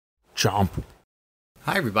Chomp.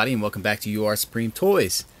 Hi everybody and welcome back to You Are Supreme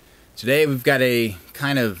Toys. Today we've got a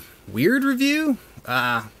kind of weird review.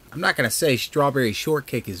 I'm not going to say Strawberry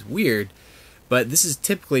Shortcake is weird, but this is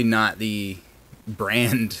typically not the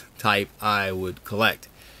brand type I would collect.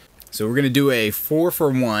 So we're going to do a 4 for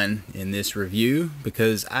 1 in this review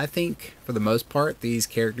because I think for the most part these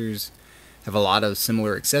characters have a lot of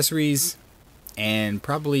similar accessories and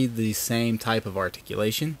probably the same type of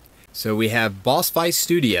articulation. So we have Boss Fight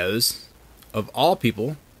Studios, of all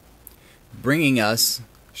people, bringing us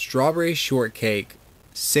Strawberry Shortcake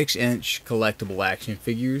 6-inch collectible action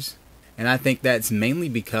figures. And I think that's mainly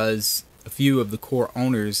because a few of the core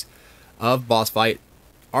owners of Boss Fight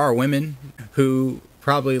are women who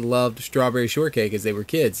probably loved Strawberry Shortcake as they were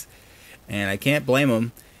kids. And I can't blame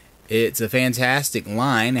them. It's a fantastic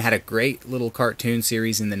line. It had a great little cartoon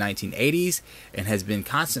series in the 1980s and has been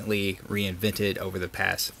constantly reinvented over the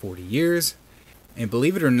past 40 years. And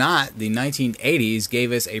believe it or not, the 1980s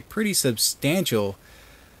gave us a pretty substantial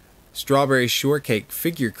Strawberry Shortcake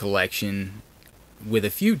figure collection with a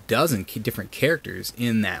few dozen different characters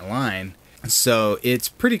in that line. So it's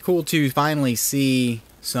pretty cool to finally see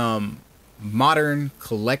some modern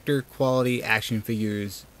collector quality action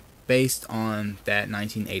figures based on that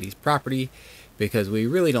 1980s property, because we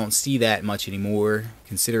really don't see that much anymore,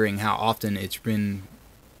 considering how often it's been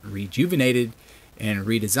rejuvenated and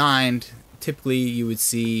redesigned. Typically you would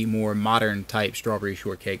see more modern type Strawberry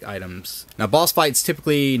Shortcake items. Now Boss Fight's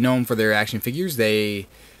typically known for their action figures. They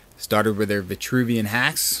started with their Vitruvian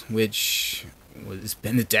hacks, which it's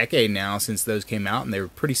been a decade now since those came out, and they were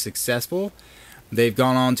pretty successful. They've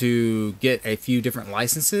gone on to get a few different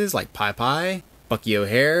licenses like Pie Pie, Bucky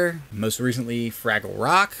O'Hare, most recently Fraggle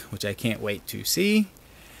Rock, which I can't wait to see.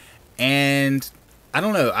 And I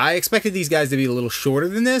don't know, I expected these guys to be a little shorter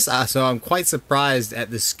than this, so I'm quite surprised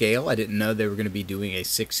at the scale. I didn't know they were going to be doing a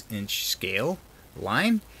 6-inch scale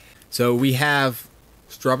line. So we have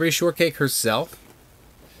Strawberry Shortcake herself,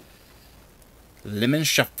 Lemon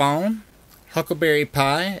Chiffon, Huckleberry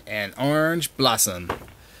Pie, and Orange Blossom.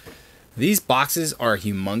 These boxes are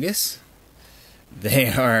humongous. They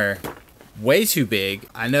are way too big.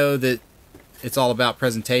 I know that it's all about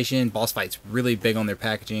presentation. Boss Fight's really big on their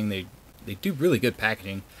packaging. They do really good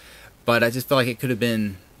packaging, but I just feel like it could have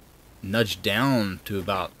been nudged down to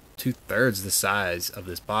about 2/3 the size of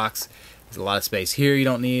this box. There's a lot of space here you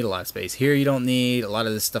don't need, a lot of space here you don't need. A lot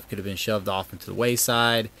of this stuff could have been shoved off into the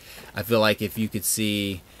wayside. I feel like if you could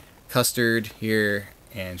see Custard here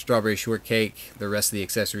and Strawberry Shortcake, the rest of the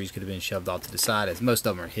accessories could have been shoved off to the side, as most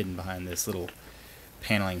of them are hidden behind this little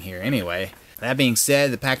paneling here anyway. That being said,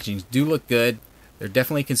 the packagings do look good. They're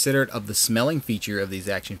definitely considered of the smelling feature of these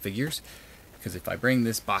action figures, because if I bring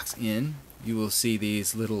this box in, you will see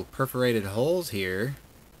these little perforated holes here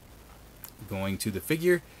going to the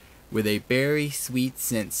figure with a very sweet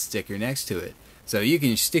scent sticker next to it. So you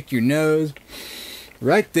can stick your nose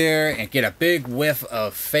right there and get a big whiff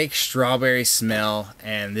of fake strawberry smell,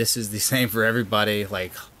 and this is the same for everybody.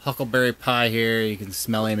 Like Huckleberry Pie here, you can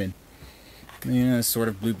smell him, and you know, sort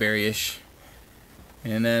of blueberry-ish.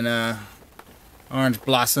 And then Orange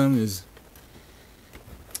Blossom is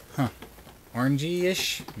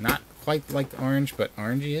orangey-ish, not quite like orange, but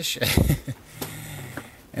orangey-ish.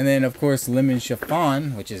 And then of course Lemon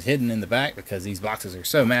Chiffon, which is hidden in the back because these boxes are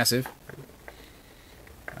so massive.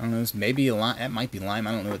 I don't know, it's maybe a lime. That might be lime.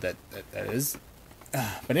 I don't know what that is.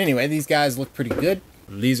 But anyway, these guys look pretty good.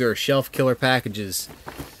 These are shelf killer packages.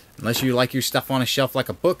 Unless you like your stuff on a shelf like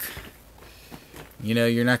a book, you know,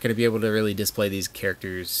 you're not going to be able to really display these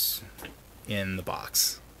characters in the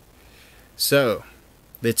box. So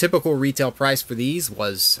the typical retail price for these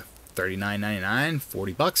was $39.99,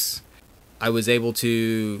 40 bucks. I was able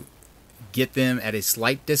to get them at a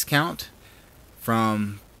slight discount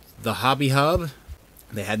from the Hobby Hub.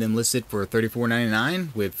 They had them listed for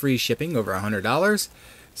 $34.99 with free shipping over $100.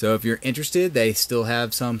 So if you're interested, they still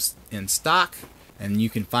have some in stock, and you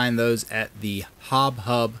can find those at the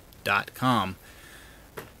hobhub.com.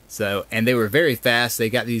 So, and they were very fast. They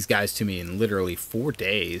got these guys to me in literally 4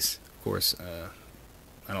 days. Of course,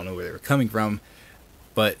 I don't know where they were coming from,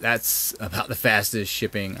 but that's about the fastest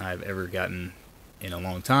shipping I've ever gotten in a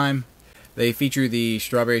long time. They feature the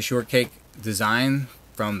Strawberry Shortcake design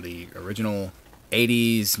from the original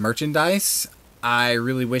 80s merchandise. I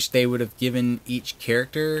really wish they would have given each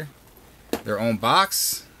character their own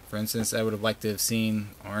box. For instance, I would have liked to have seen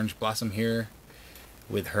Orange Blossom here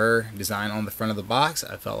with her design on the front of the box.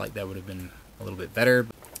 I felt like that would have been a little bit better.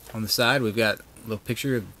 On the side, we've got a little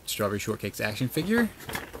picture of Strawberry Shortcake's action figure.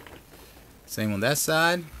 Same on that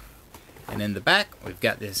side. And in the back, we've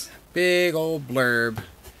got this big old blurb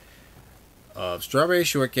of Strawberry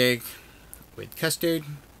Shortcake with custard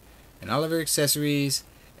and all of her accessories,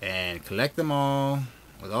 and collect them all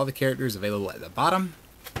with all the characters available at the bottom.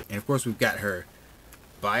 And of course we've got her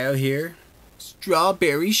bio here.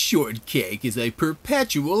 Strawberry Shortcake is a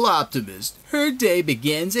perpetual optimist. Her day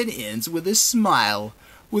begins and ends with a smile,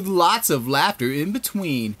 with lots of laughter in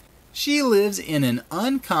between. She lives in an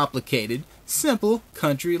uncomplicated, simple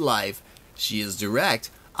country life. She is direct,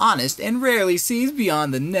 honest, and rarely sees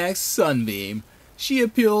beyond the next sunbeam. She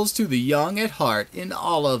appeals to the young at heart in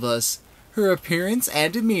all of us. Her appearance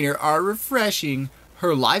and demeanor are refreshing.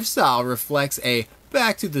 Her lifestyle reflects a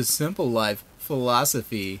back to the simple life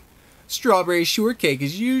philosophy. Strawberry Shortcake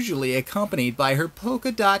is usually accompanied by her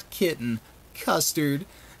polka dot kitten, Custard.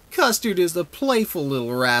 Custard is a playful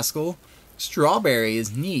little rascal. Strawberry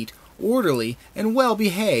is neat, orderly, and well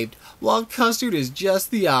behaved, while Custard is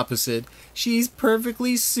just the opposite. She's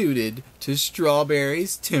perfectly suited to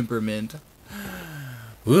Strawberry's temperament.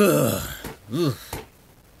 Ugh. Ugh.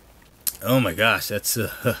 Oh my gosh, that's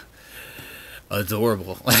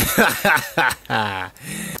adorable.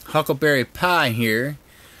 Huckleberry Pie here.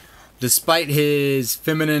 Despite his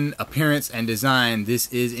feminine appearance and design,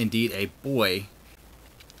 this is indeed a boy.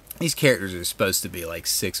 These characters are supposed to be like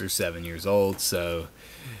 6 or 7 years old, so,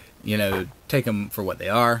 you know, take them for what they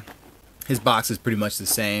are. His box is pretty much the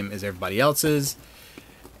same as everybody else's,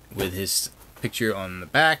 with his picture on the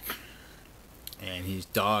back, and his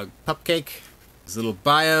dog Pupcake. His little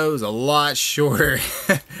bio is a lot shorter.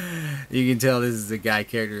 You can tell this is a guy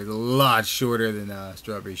character. It's a lot shorter than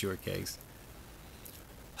Strawberry Shortcake's.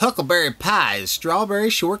 Huckleberry Pie is Strawberry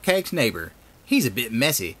Shortcake's neighbor. He's a bit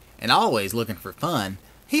messy and always looking for fun.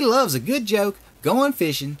 He loves a good joke, going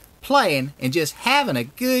fishing, playing, and just having a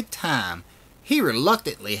good time. He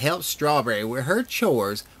reluctantly helps Strawberry with her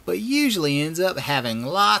chores, but usually ends up having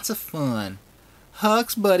lots of fun.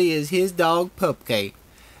 Huck's buddy is his dog Pupcake.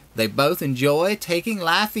 They both enjoy taking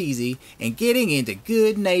life easy and getting into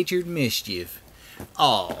good-natured mischief.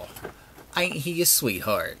 Aw, ain't he a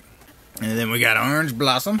sweetheart? And then we got Orange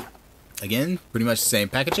Blossom. Again, pretty much the same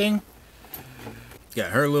packaging.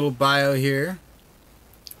 Got her little bio here.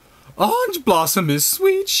 Orange Blossom is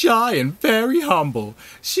sweet, shy, and very humble.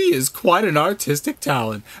 She is quite an artistic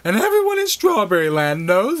talent, and everyone in Strawberry Land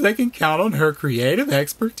knows they can count on her creative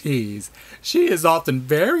expertise. She is often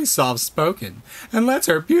very soft-spoken, and lets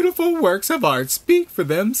her beautiful works of art speak for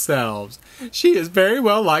themselves. She is very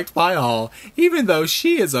well liked by all, even though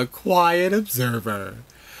she is a quiet observer.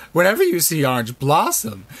 Whenever you see Orange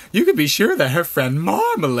Blossom, you can be sure that her friend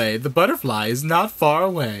Marmalade, the butterfly, is not far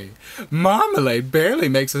away. Marmalade barely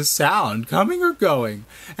makes a sound coming or going,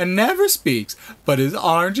 and never speaks, but is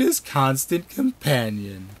Orange's constant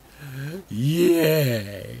companion.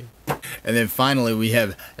 Yay! And then finally we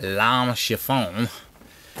have Lime Chiffon.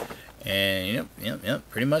 And yep,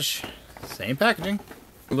 pretty much same packaging.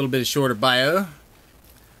 A little bit of shorter bio.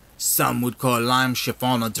 Some would call Lime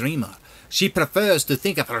Chiffon a dreamer. She prefers to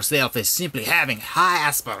think of herself as simply having high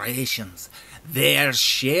aspirations. Their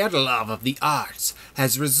shared love of the arts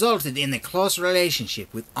has resulted in a close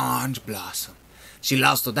relationship with Orange Blossom. She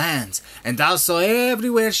loves to dance, and does so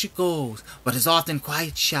everywhere she goes, but is often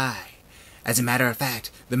quite shy. As a matter of fact,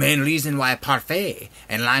 the main reason why Parfait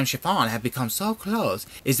and Lime Chiffon have become so close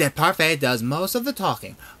is that Parfait does most of the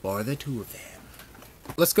talking for the two of them.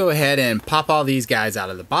 Let's go ahead and pop all these guys out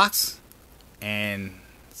of the box and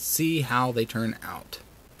see how they turn out.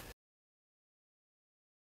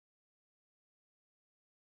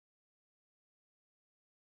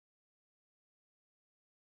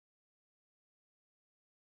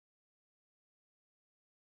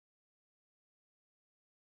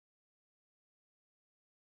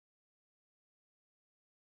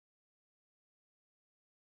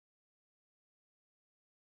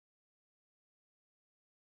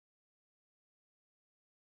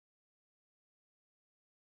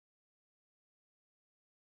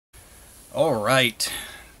 Alright,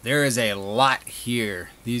 there is a lot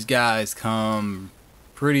here. These guys come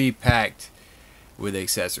pretty packed with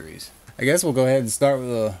accessories. I guess we'll go ahead and start with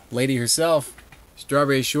the lady herself,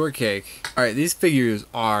 Strawberry Shortcake. Alright, these figures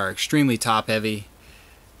are extremely top heavy.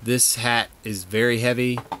 This hat is very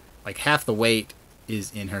heavy. Like half the weight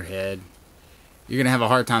is in her head. You're going to have a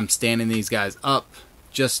hard time standing these guys up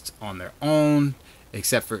just on their own,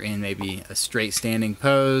 except for in maybe a straight standing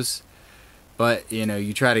pose. But, you know,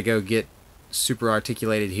 you try to go get super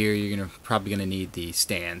articulated here, you're probably gonna need the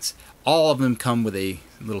stands. All of them come with a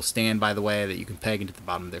little stand, by the way, that you can peg into the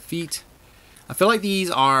bottom of their feet. I feel like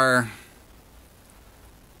these are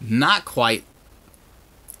not quite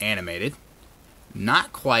animated,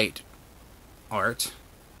 not quite art.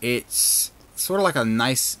 It's sort of like a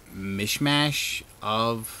nice mishmash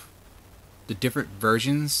of the different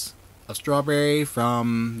versions of Strawberry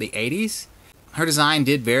from the 80s. Her design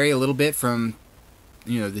did vary a little bit from,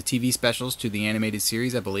 you know, the TV specials to the animated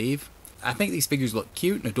series, I believe. I think these figures look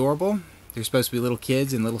cute and adorable. They're supposed to be little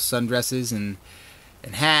kids in little sundresses and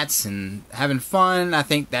hats and having fun. I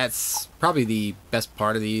think that's probably the best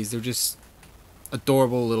part of these. They're just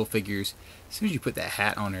adorable little figures. As soon as you put that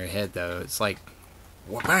hat on her head, though, it's like,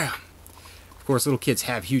 wow. Of course, little kids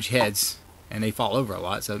have huge heads and they fall over a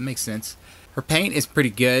lot, so it makes sense. Her paint is pretty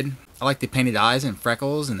good. I like the painted eyes and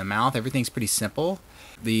freckles and the mouth. Everything's pretty simple.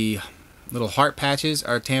 The little heart patches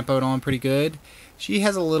are tampoed on pretty good. She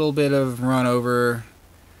has a little bit of run over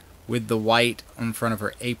with the white on front of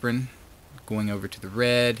her apron going over to the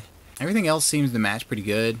red. Everything else seems to match pretty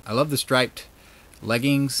good. I love the striped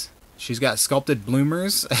leggings. She's got sculpted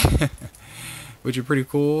bloomers, which are pretty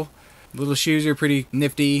cool. Little shoes are pretty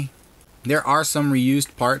nifty. There are some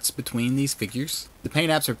reused parts between these figures. The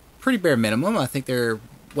paint apps are pretty bare minimum. I think they're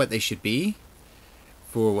what they should be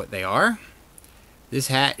for what they are. This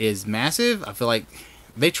hat is massive. I feel like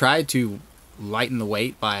they tried to lighten the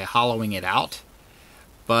weight by hollowing it out,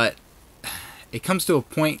 but it comes to a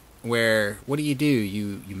point where, what do?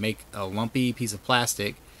 You make a lumpy piece of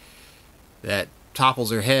plastic that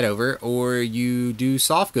topples her head over, or you do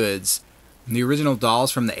soft goods. The original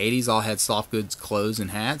dolls from the 80s all had soft goods clothes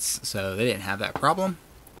and hats, so they didn't have that problem.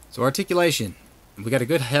 So articulation. We got a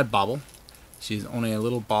good head bobble. She's only a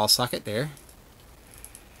little ball socket there.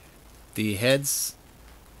 The heads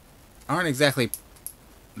aren't exactly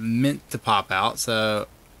meant to pop out, so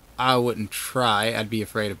I wouldn't try. I'd be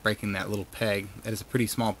afraid of breaking that little peg. That is a pretty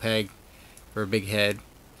small peg for a big head.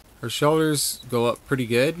 Her shoulders go up pretty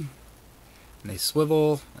good, and they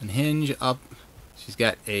swivel and hinge up. She's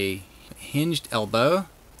got a hinged elbow,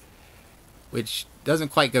 which doesn't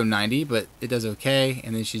quite go 90, but it does okay.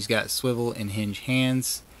 And then she's got swivel and hinge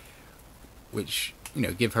hands, which, you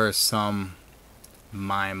know, give her some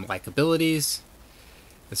mime-like abilities.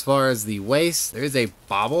 As far as the waist, there is a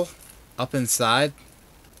bobble up inside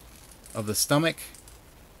of the stomach.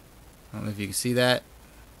 I don't know if you can see that.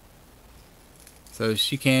 So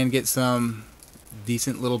she can get some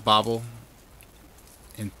decent little bobble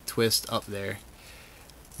and twist up there.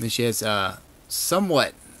 Then she has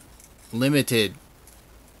somewhat limited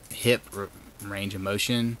hip range of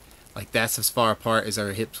motion. Like, that's as far apart as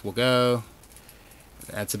her hips will go.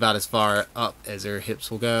 That's about as far up as her hips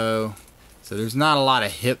will go. So there's not a lot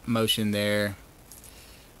of hip motion there.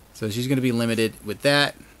 So she's going to be limited with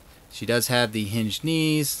that. She does have the hinged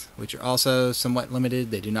knees, which are also somewhat limited.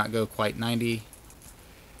 They do not go quite 90.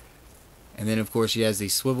 And then, of course, she has the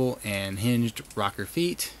swivel and hinged rocker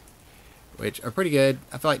feet, which are pretty good.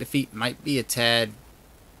 I feel like the feet might be a tad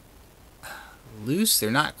loose. They're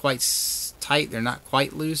not quite tight. They're not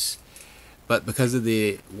quite loose. But because of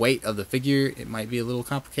the weight of the figure, it might be a little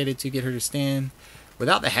complicated to get her to stand.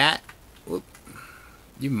 Without the hat, whoop,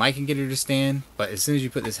 you might can get her to stand. But as soon as you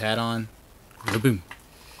put this hat on, boom.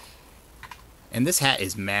 And this hat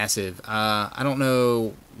is massive. I don't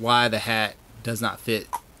know why the hat does not fit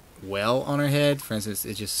well on her head. For instance,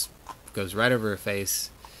 it just goes right over her face.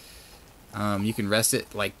 You can rest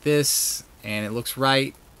it like this, and it looks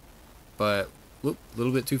right. But whoop, a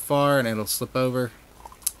little bit too far, and it'll slip over.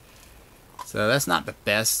 So that's not the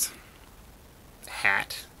best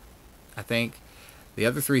hat, I think. The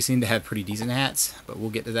other three seem to have pretty decent hats, but we'll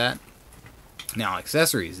get to that. Now,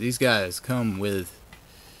 accessories. These guys come with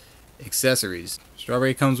accessories.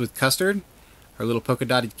 Strawberry comes with Custard, her little polka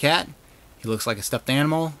dotted cat. He looks like a stuffed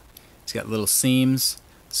animal. He's got little seams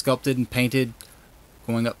sculpted and painted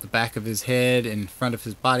going up the back of his head and front of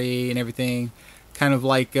his body and everything. Kind of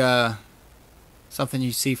like something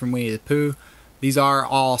you see from Winnie the Pooh. These are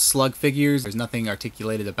all slug figures. There's nothing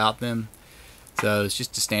articulated about them. So it's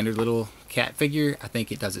just a standard little cat figure. I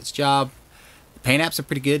think it does its job. The paint apps are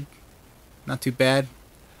pretty good. Not too bad.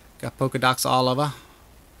 Got polka dots all over.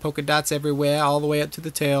 Polka dots everywhere, all the way up to the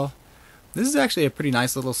tail. This is actually a pretty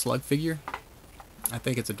nice little slug figure. I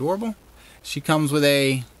think it's adorable. She comes with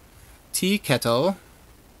a tea kettle.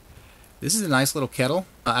 This is a nice little kettle.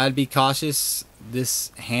 I'd be cautious.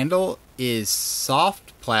 This handle is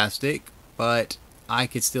soft plastic, but I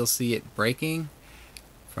could still see it breaking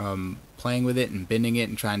from playing with it and bending it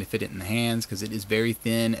and trying to fit it in the hands, because it is very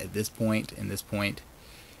thin at this point and this point.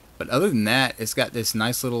 But other than that, it's got this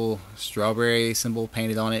nice little strawberry symbol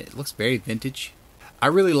painted on it. It looks very vintage. I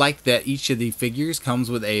really like that each of the figures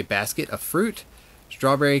comes with a basket of fruit.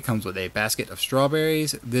 Strawberry comes with a basket of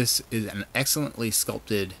strawberries. This is an excellently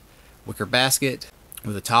sculpted wicker basket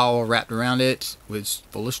with a towel wrapped around it, which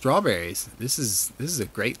full of strawberries. This is a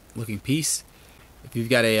great looking piece. If you've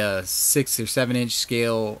got a 6 or 7 inch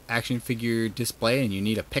scale action figure display and you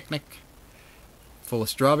need a picnic full of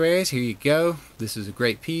strawberries, here you go. This is a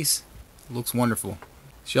great piece. Looks wonderful.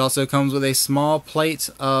 She also comes with a small plate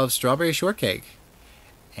of strawberry shortcake.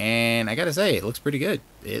 And I gotta say, it looks pretty good.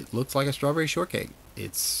 It looks like a strawberry shortcake.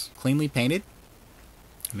 It's cleanly painted.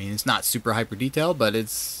 I mean, it's not super hyper detailed, but it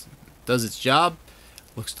does its job.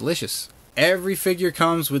 Looks delicious. Every figure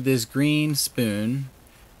comes with this green spoon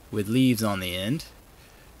with leaves on the end.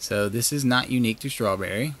 So this is not unique to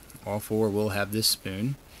Strawberry. All 4 will have this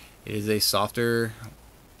spoon. It is a softer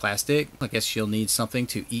plastic. I guess she'll need something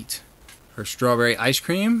to eat her strawberry ice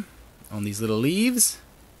cream on these little leaves.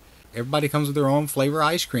 Everybody comes with their own flavor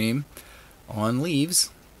ice cream on leaves.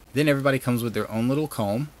 Then everybody comes with their own little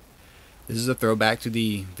comb. This is a throwback to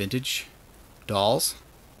the vintage dolls.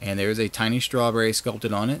 And there's a tiny strawberry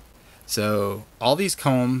sculpted on it. So all these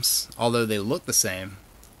combs, although they look the same,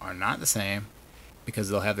 are not the same because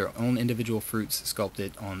they'll have their own individual fruits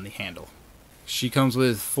sculpted on the handle. She comes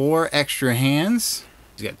with 4 extra hands.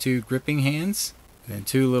 She's got 2 gripping hands and then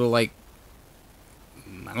 2 little, like,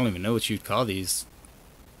 I don't even know what you'd call these,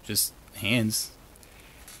 just hands.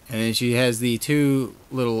 And then she has the 2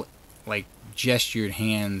 little, like, gestured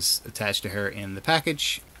hands attached to her in the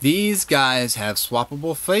package. These guys have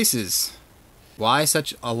swappable faces. Why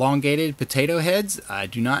such elongated potato heads? I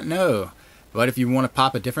do not know. But if you want to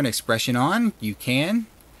pop a different expression on, you can.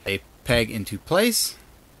 They peg into place.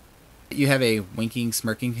 You have a winking,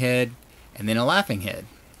 smirking head, and then a laughing head.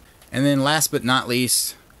 And then last but not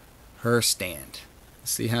least, her stand.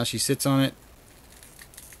 See how she sits on it?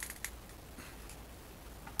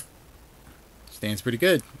 Stands pretty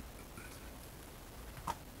good.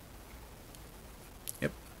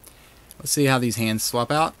 Yep. Let's see how these hands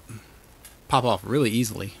swap out. Pop off really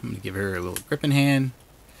easily. I'm going to give her a little gripping hand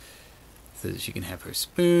so that she can have her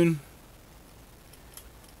spoon.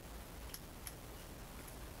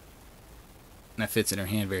 And that fits in her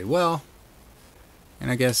hand very well. And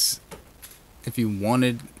I guess if you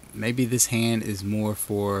wanted, maybe this hand is more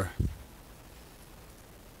for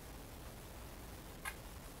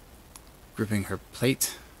gripping her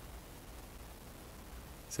plate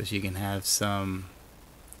so she can have some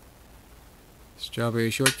strawberry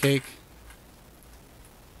shortcake.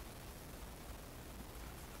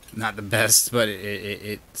 Not the best, but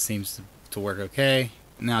it seems to work okay.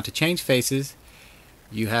 Now to change faces,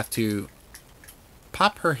 you have to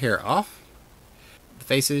pop her hair off. The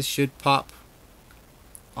faces should pop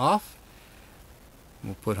off.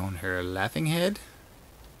 We'll put on her laughing head.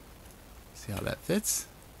 See how that fits.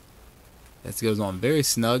 That goes on very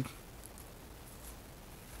snug.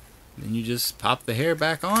 Then you just pop the hair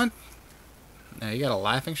back on. Now you got a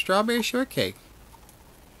laughing strawberry shortcake.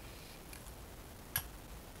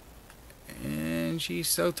 And she's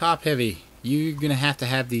so top heavy. You're gonna have to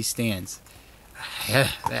have these stands. That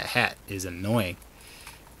hat is annoying.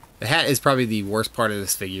 The hat is probably the worst part of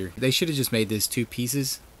this figure. They should have just made this 2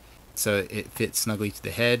 pieces so it fits snugly to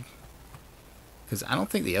the head, because I don't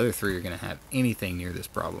think the other 3 are gonna have anything near this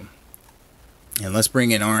problem. And let's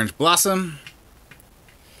bring in Orange Blossom.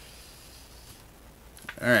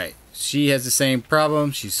 Alright, she has the same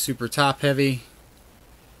problem. She's super top heavy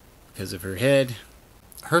because of her head.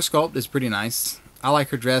 Her sculpt is pretty nice. I like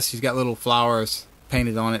her dress. She's got little flowers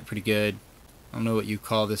painted on it pretty good. I don't know what you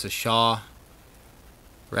call this, a shawl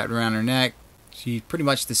wrapped around her neck. She's pretty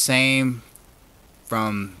much the same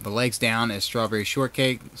from the legs down as Strawberry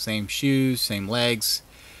Shortcake. Same shoes, same legs.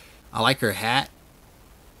 I like her hat.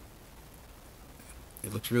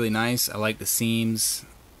 It looks really nice. I like the seams.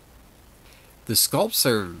 The sculpts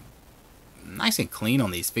are nice and clean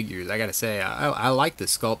on these figures, I gotta say. I like the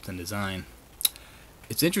sculpt and design.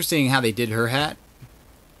 It's interesting how they did her hat.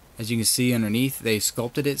 As you can see underneath, they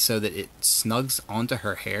sculpted it so that it snugs onto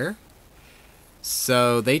her hair.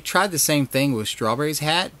 So they tried the same thing with Strawberry's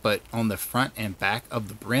hat, but on the front and back of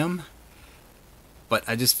the brim. But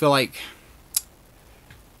I just feel like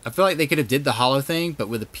they could have did the hollow thing, but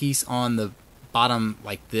with a piece on the bottom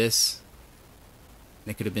like this.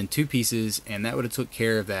 It could have been 2 pieces, and that would have took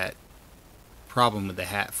care of that problem with the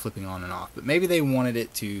hat flipping on and off. But maybe they wanted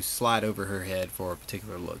it to slide over her head for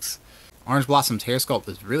particular looks. Orange Blossom's hair sculpt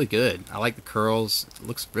is really good. I like the curls. It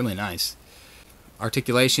looks really nice.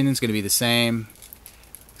 Articulation is going to be the same,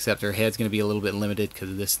 except her head's going to be a little bit limited because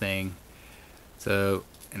of this thing. So,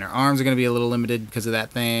 and her arms are going to be a little limited because of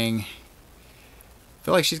that thing. I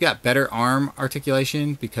feel like she's got better arm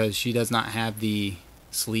articulation because she does not have the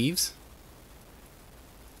sleeves.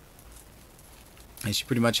 And she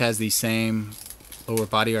pretty much has the same lower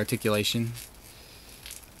body articulation.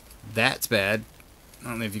 That's bad. I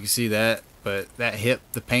don't know if you can see that, but that hip,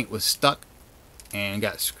 the paint was stuck and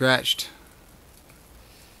got scratched.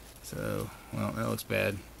 So, well, that looks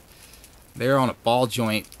bad. They're on a ball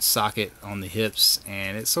joint socket on the hips,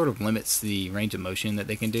 and it sort of limits the range of motion that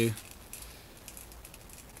they can do.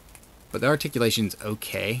 But the articulation's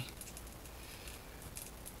okay.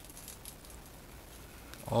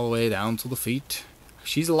 All the way down to the feet.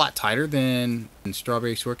 She's a lot tighter than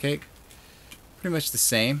Strawberry Shortcake. Pretty much the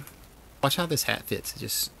same. Watch how this hat fits. It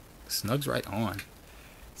just snugs right on.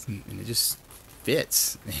 And it just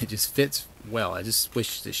fits. It just fits well. I just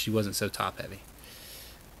wish that she wasn't so top heavy.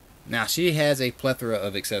 Now she has a plethora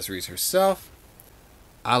of accessories herself.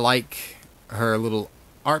 I like her little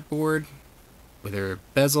artboard with her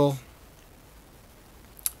bezel.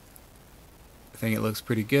 I think it looks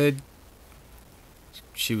pretty good.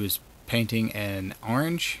 She was painting an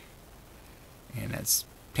orange, and that's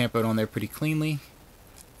tampoed on there pretty cleanly.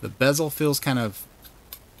 The bezel feels kind of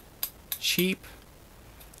cheap,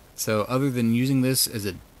 so other than using this as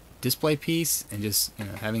a display piece and just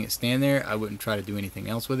having it stand there, I wouldn't try to do anything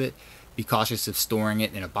else with it. Be cautious of storing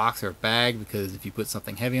it in a box or a bag, because if you put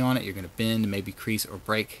something heavy on it, you're going to bend and maybe crease or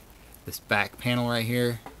break this back panel right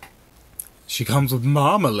here. She comes with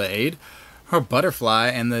marmalade, her butterfly,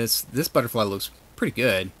 and this butterfly looks pretty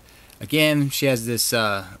good. Again, she has this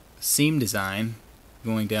seam design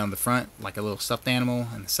going down the front like a little stuffed animal,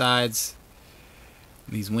 and the sides.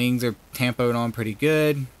 These wings are tampoed on pretty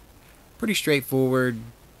good. Pretty straightforward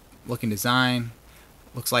looking design.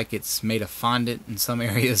 Looks like it's made of fondant in some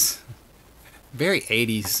areas. Very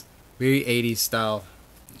 80s style.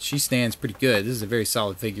 She stands pretty good. This is a very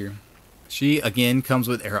solid figure. She again comes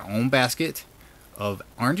with her own basket of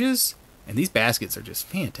oranges, and these baskets are just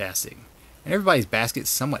fantastic. And everybody's basket is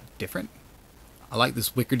somewhat different. I like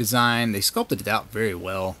this wicker design. They sculpted it out very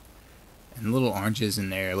well. And the little oranges in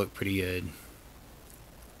there look pretty good.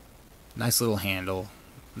 Nice little handle.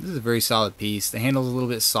 This is a very solid piece. The handle's a little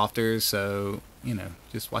bit softer, so,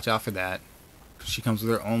 just watch out for that. She comes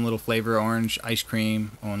with her own little flavor orange ice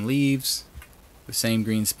cream on leaves. The same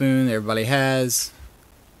green spoon that everybody has.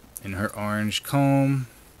 And her orange comb.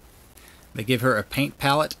 They give her a paint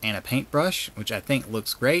palette and a paintbrush, which I think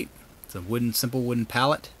looks great. It's a simple wooden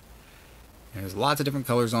palette. And there's lots of different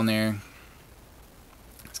colors on there.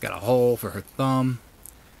 It's got a hole for her thumb.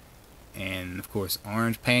 And of course,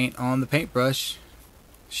 orange paint on the paintbrush.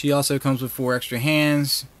 She also comes with 4 extra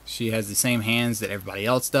hands. She has the same hands that everybody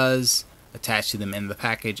else does, attached to them in the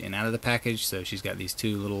package and out of the package. So she's got these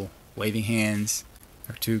 2 little waving hands,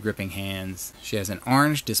 or 2 gripping hands. She has an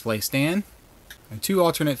orange display stand and 2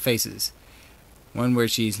 alternate faces. One where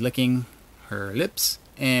she's licking her lips,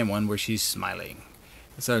 and one where she's smiling.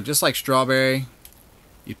 So just like Strawberry,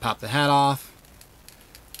 you pop the hat off.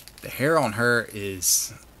 The hair on her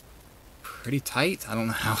is pretty tight. I don't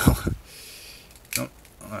know how.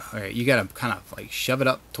 Alright, you gotta kind of like shove it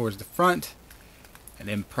up towards the front and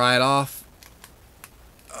then pry it off.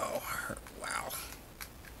 Oh, wow.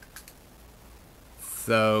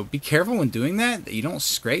 So be careful when doing that you don't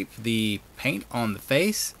scrape the paint on the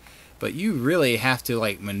face, but you really have to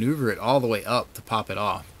like maneuver it all the way up to pop it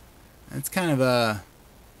off. It's kind of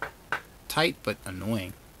tight but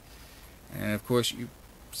annoying. And of course you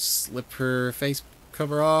slip her face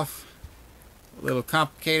cover off. A little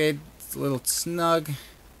complicated, it's a little snug.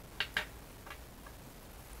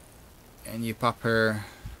 And you pop her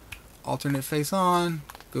alternate face on.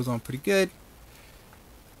 Goes on pretty good.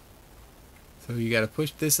 So you gotta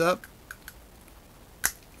push this up,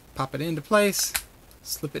 pop it into place,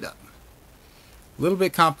 slip it up. A little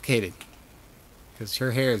bit complicated because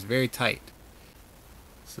her hair is very tight.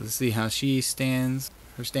 So let's see how she stands.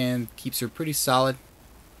 Her stand keeps her pretty solid.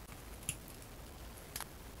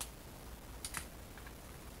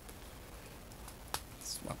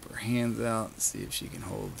 Swap her hands out and see if she can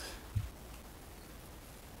hold.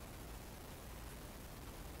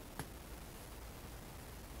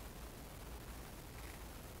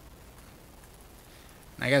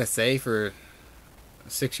 I gotta say, for a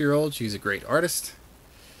 6-year-old, she's a great artist.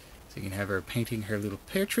 So you can have her painting her little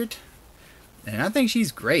portrait. And I think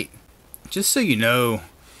she's great. Just so you know,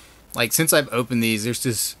 like since I've opened these, there's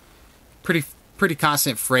this pretty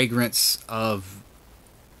constant fragrance of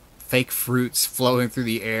fake fruits flowing through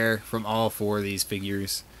the air from all 4 of these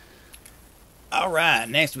figures. Alright,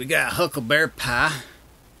 next we got Huckleberry Pie.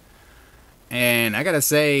 And I gotta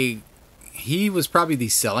say, he was probably the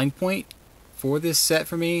selling point for this set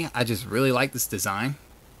for me. I just really like this design.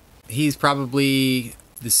 He's probably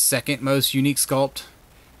the 2nd most unique sculpt.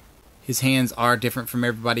 His hands are different from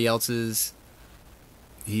everybody else's.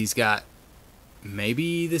 He's got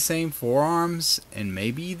maybe the same forearms and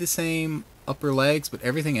maybe the same upper legs, but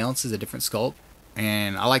everything else is a different sculpt.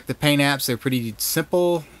 And I like the paint apps. They're pretty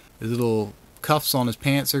simple. The little cuffs on his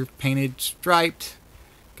pants are painted striped.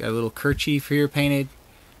 Got a little kerchief here painted.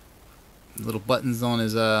 Little buttons on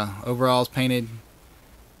his overalls painted.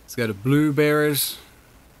 It's got a blueberries.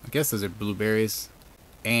 I guess those are blueberries.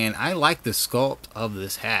 And I like the sculpt of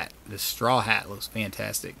this hat. This straw hat looks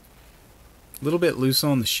fantastic. A little bit loose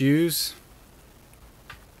on the shoes,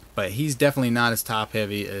 but he's definitely not as top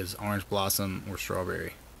heavy as Orange Blossom or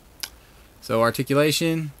Strawberry. So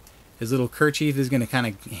articulation, his little kerchief is going to kind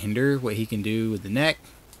of hinder what he can do with the neck,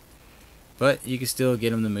 but you can still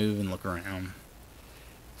get him to move and look around.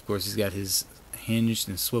 Of course, he's got his hinged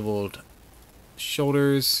and swiveled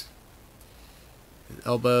shoulders, his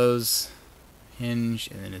elbows hinge,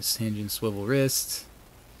 and then his hinge and swivel wrists.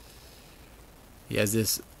 He has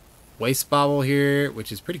this waist bobble here,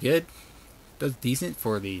 which is pretty good. Does decent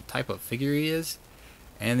for the type of figure he is.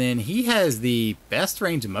 And then he has the best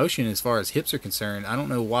range of motion as far as hips are concerned. I don't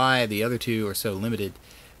know why the other two are so limited,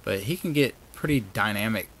 but he can get pretty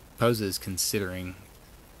dynamic poses considering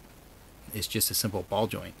it's just a simple ball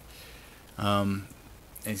joint. And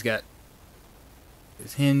he's got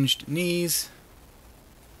his hinged knees,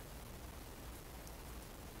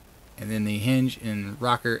 and then the hinge and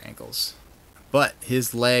rocker ankles. But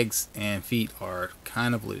his legs and feet are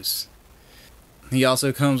kind of loose. He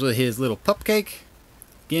also comes with his little pupcake.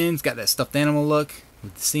 Again, it's got that stuffed animal look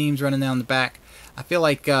with the seams running down the back. I feel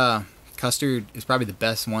like Custard is probably the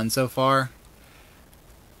best one so far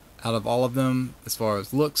out of all of them as far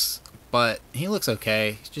as looks, but he looks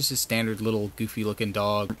okay. He's just a standard little goofy looking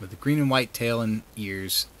dog with a green and white tail and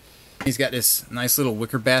ears. He's got this nice little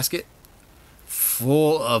wicker basket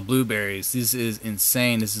full of blueberries. This is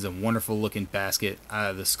insane. This is a wonderful looking basket.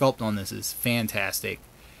 The sculpt on this is fantastic.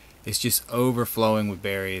 It's just overflowing with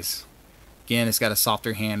berries. Again, it's got a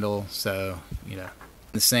softer handle, so you know,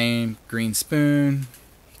 the same green spoon.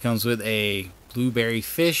 He comes with a blueberry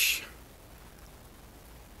fish,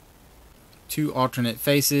 2 alternate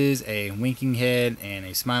faces, a winking head and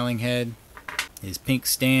a smiling head. His pink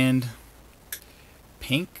stand,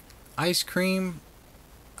 pink ice cream.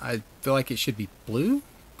 I feel like it should be blue.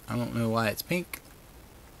 I don't know why it's pink.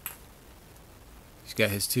 He's got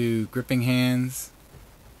his 2 gripping hands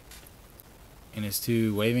and his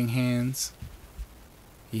 2 waving hands.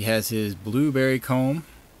 He has his blueberry comb,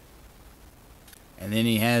 and then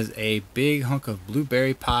he has a big hunk of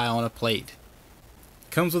blueberry pie on a plate.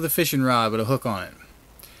 Comes with a fishing rod with a hook on it.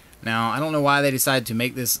 Now, I don't know why they decided to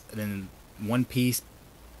make this in one piece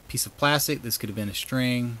of plastic. This could have been a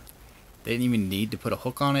string. They didn't even need to put a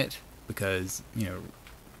hook on it because, you know,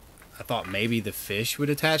 I thought maybe the fish would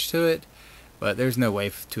attach to it, but there's no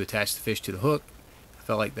way to attach the fish to the hook. I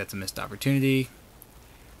felt like that's a missed opportunity.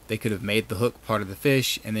 They could have made the hook part of the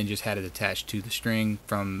fish and then just had it attached to the string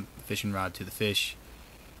from the fishing rod to the fish.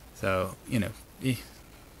 So, you know,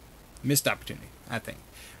 missed opportunity, I think.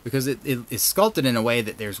 Because it's sculpted in a way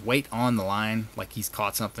that there's weight on the line, like he's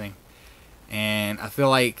caught something. And I feel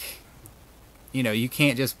like, you know, you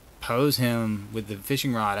can't just pose him with the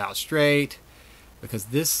fishing rod out straight because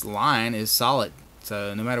this line is solid.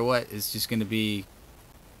 So no matter what, it's just going to be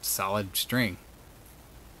solid string.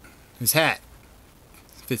 His hat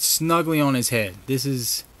fits snugly on his head. This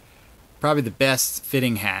is probably the best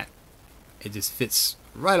fitting hat. It just fits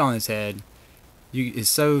right on his head. It's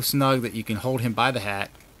so snug that you can hold him by the hat.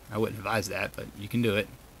 I wouldn't advise that, but you can do it.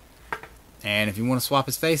 And if you want to swap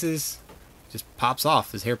his faces, it just pops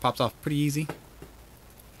off. His hair pops off pretty easy.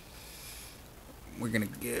 We're gonna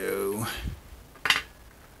go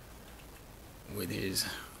with his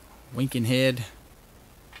winking head.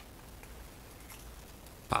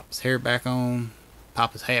 Pop his hair back on.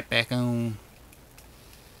 Pop his hat back on.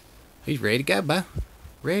 He's ready to go, bro.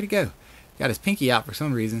 Ready to go. Got his pinky out for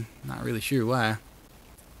some reason. Not really sure why.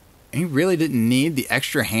 He really didn't need the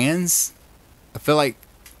extra hands. I feel like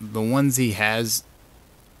the ones he has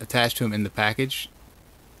attached to him in the package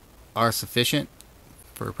are sufficient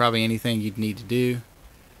for probably anything you'd need to do.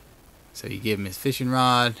 So you give him his fishing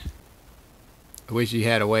rod. I wish he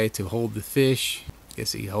had a way to hold the fish.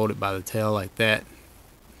 Guess he could hold it by the tail like that.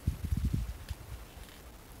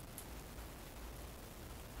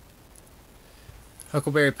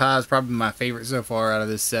 Huckleberry Pie is probably my favorite so far out of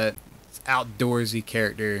this set. It's outdoorsy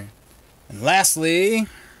character. And lastly,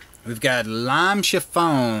 we've got Lime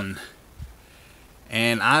Chiffon.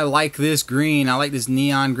 And I like this green. I like this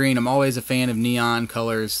neon green. I'm always a fan of neon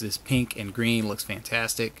colors. This pink and green looks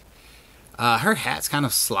fantastic. Her hat's kind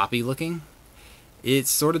of sloppy looking. It's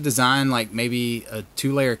sort of designed like maybe a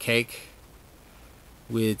 2-layer cake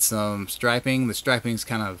with some striping. The striping's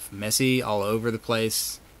kind of messy all over the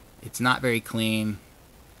place. It's not very clean,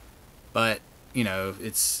 but you know,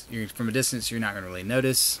 you're from a distance, you're not going to really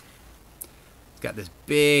notice. It's got this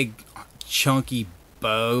big, chunky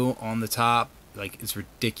bow on the top. Like, it's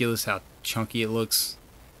ridiculous how chunky it looks.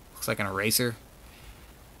 Looks like an eraser.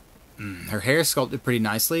 Her hair is sculpted pretty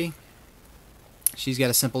nicely. She's got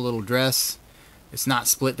a simple little dress. It's not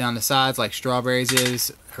split down the sides like Strawberry's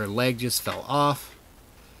is. Her leg just fell off.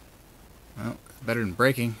 Well, better than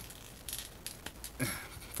breaking.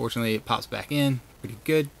 Fortunately, it pops back in. Pretty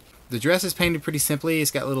good. The dress is painted pretty simply.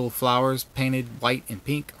 It's got little flowers painted white and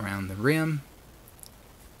pink around the rim.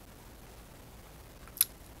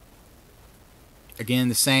 Again,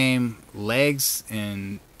 the same legs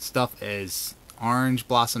and stuff as Orange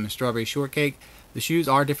Blossom and Strawberry Shortcake. The shoes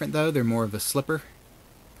are different though. They're more of a slipper.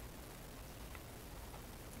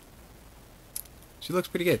 She looks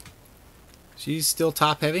pretty good. She's still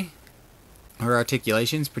top heavy. Her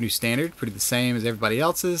articulation's pretty standard, pretty the same as everybody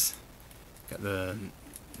else's. Got the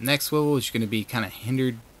neck swivel, which is going to be kind of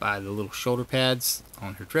hindered by the little shoulder pads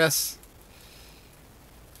on her dress.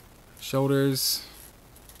 Shoulders.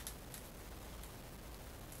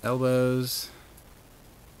 Elbows.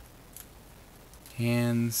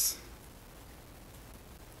 Hands.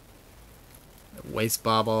 Waist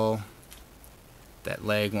bobble. That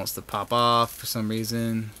leg wants to pop off for some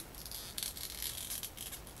reason.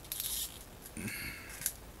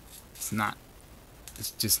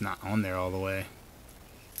 It's just not on there all the way.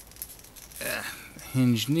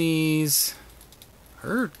 Hinged knees.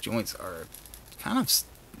 Her joints are kind of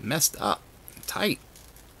messed up, tight.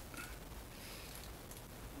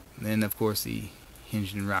 And then, of course, the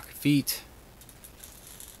hinged and rocket feet.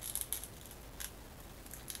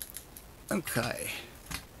 Okay.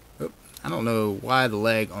 Oh, I don't know why the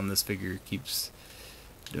leg on this figure keeps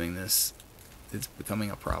doing this. It's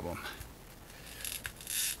becoming a problem.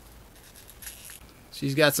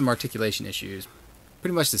 She's got some articulation issues.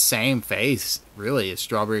 Pretty much the same face, really, as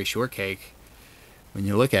Strawberry Shortcake. When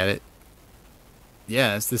you look at it,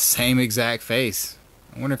 yeah, it's the same exact face.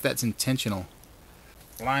 I wonder if that's intentional.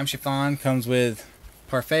 Lime Chiffon comes with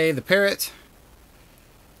Parfait the parrot.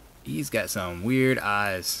 He's got some weird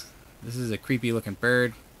eyes. This is a creepy looking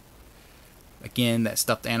bird. Again, that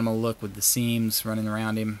stuffed animal look with the seams running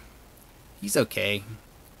around him. He's okay.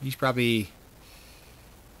 He's probably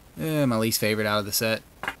my least favorite out of the set.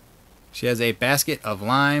 She has a basket of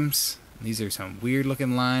limes. These are some weird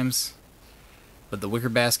looking limes. But the wicker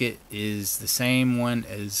basket is the same one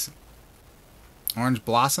as Orange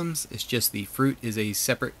Blossoms. It's just the fruit is a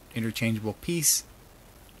separate interchangeable piece.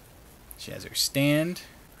 She has her stand,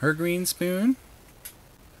 her green spoon,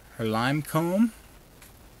 her lime comb,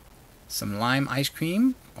 some lime ice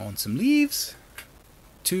cream on some leaves,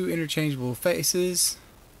 2 interchangeable faces.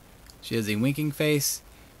 She has a winking face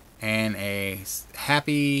and a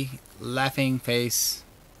happy laughing face,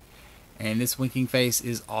 and this winking face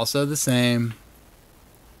is also the same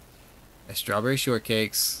as Strawberry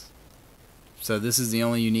Shortcake's. So this is the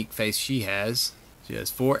only unique face she has. She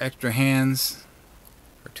has 4 extra hands,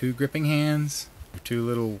 her 2 gripping hands, her 2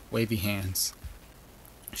 little wavy hands.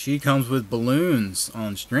 She comes with balloons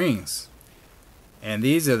on strings, and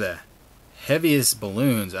these are the heaviest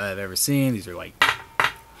balloons I've ever seen. These are like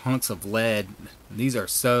hunks of lead. These are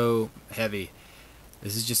so heavy.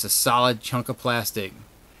 This is just a solid chunk of plastic.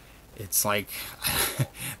 It's like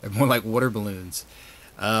they're more like water balloons.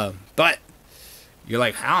 But you're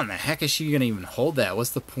like, how in the heck is she gonna even hold that? What's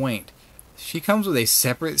the point? She comes with a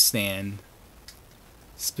separate stand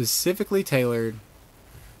specifically tailored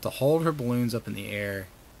to hold her balloons up in the air,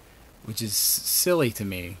 which is silly to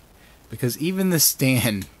me because even the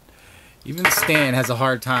stand has a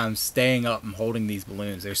hard time staying up and holding these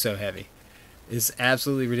balloons. They're so heavy. It's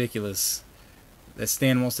absolutely ridiculous. That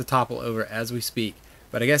stand wants to topple over as we speak.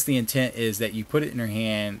 But I guess the intent is that you put it in her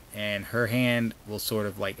hand, and her hand will sort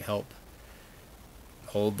of like help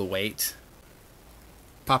hold the weight.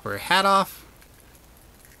 Pop her hat off.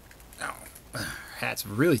 Oh, her hat's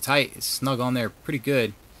really tight. It's snug on there pretty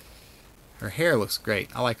good. Her hair looks great.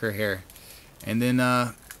 I like her hair. And then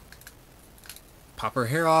pop her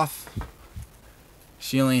hair off.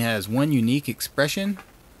 She only has one unique expression,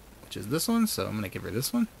 which is this one, so I'm going to give her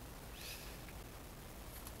this one.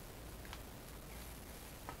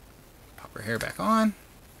 Pop her hair back on.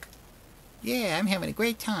 Yeah, I'm having a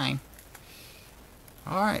great time.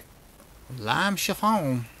 Alright, Lime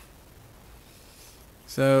Chiffon.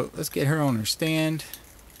 So, let's get her on her stand.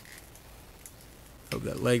 Hope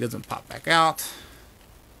that leg doesn't pop back out.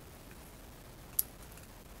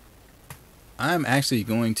 I'm actually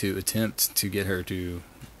going to attempt to get her to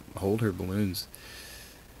hold her balloons.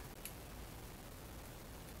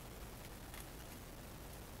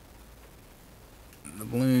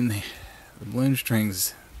 The The balloon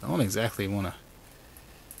strings don't exactly want to...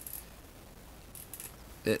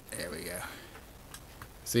 There we go.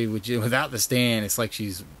 See, without the stand, it's like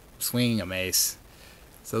she's swinging a mace.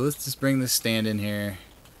 So let's just bring this stand in here.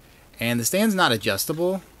 And the stand's not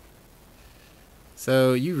adjustable.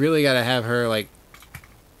 So you really got to have her like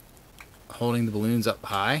holding the balloons up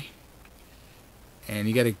high. And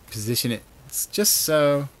you got to position it just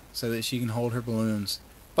so that she can hold her balloons.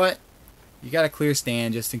 But you got a clear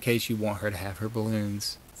stand just in case you want her to have her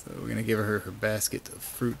balloons. So we're going to give her her basket of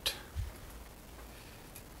fruit.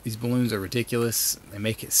 These balloons are ridiculous. They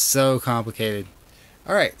make it so complicated.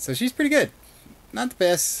 Alright, so she's pretty good. Not the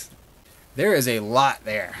best. There is a lot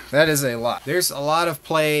there. That is a lot. There's a lot of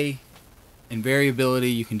play and variability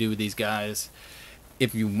you can do with these guys.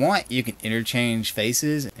 If you want, you can interchange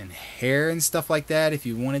faces and hair and stuff like that if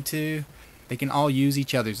you wanted to. They can all use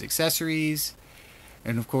each other's accessories.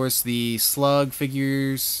 And of course the slug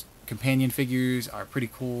figures, companion figures are pretty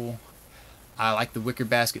cool. I like the wicker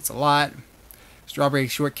baskets a lot. Strawberry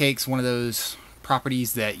Shortcake's one of those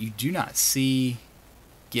properties that you do not see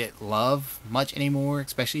get love much anymore,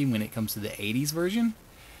 especially when it comes to the 80s version.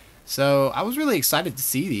 So I was really excited to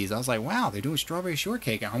see these. I was like, wow, they're doing Strawberry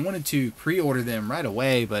Shortcake. I wanted to pre-order them right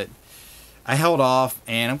away, but I held off,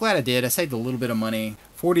 and I'm glad I did. I saved a little bit of money.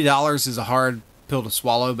 $40 is a hard pill to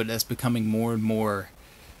swallow, but that's becoming more and more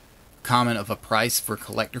common of a price for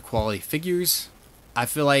collector quality figures. I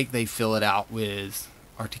feel like they fill it out with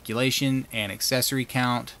articulation and accessory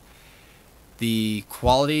count. The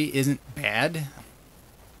quality isn't bad.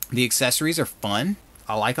 The accessories are fun.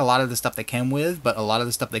 I like a lot of the stuff they come with, but a lot of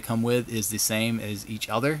the stuff they come with is the same as each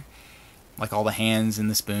other. Like all the hands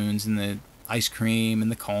and the spoons and the ice cream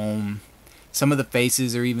and the comb. Some of the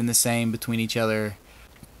faces are even the same between each other.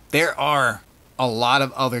 There are a lot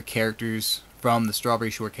of other characters from the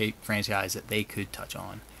Strawberry Shortcake franchise that they could touch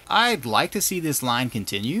on. I'd like to see this line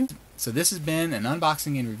continue. So this has been an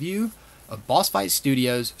unboxing and review of Boss Fight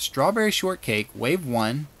Studios' Strawberry Shortcake Wave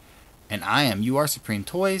 1, and I am UR Supreme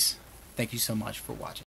Toys. Thank you so much for watching.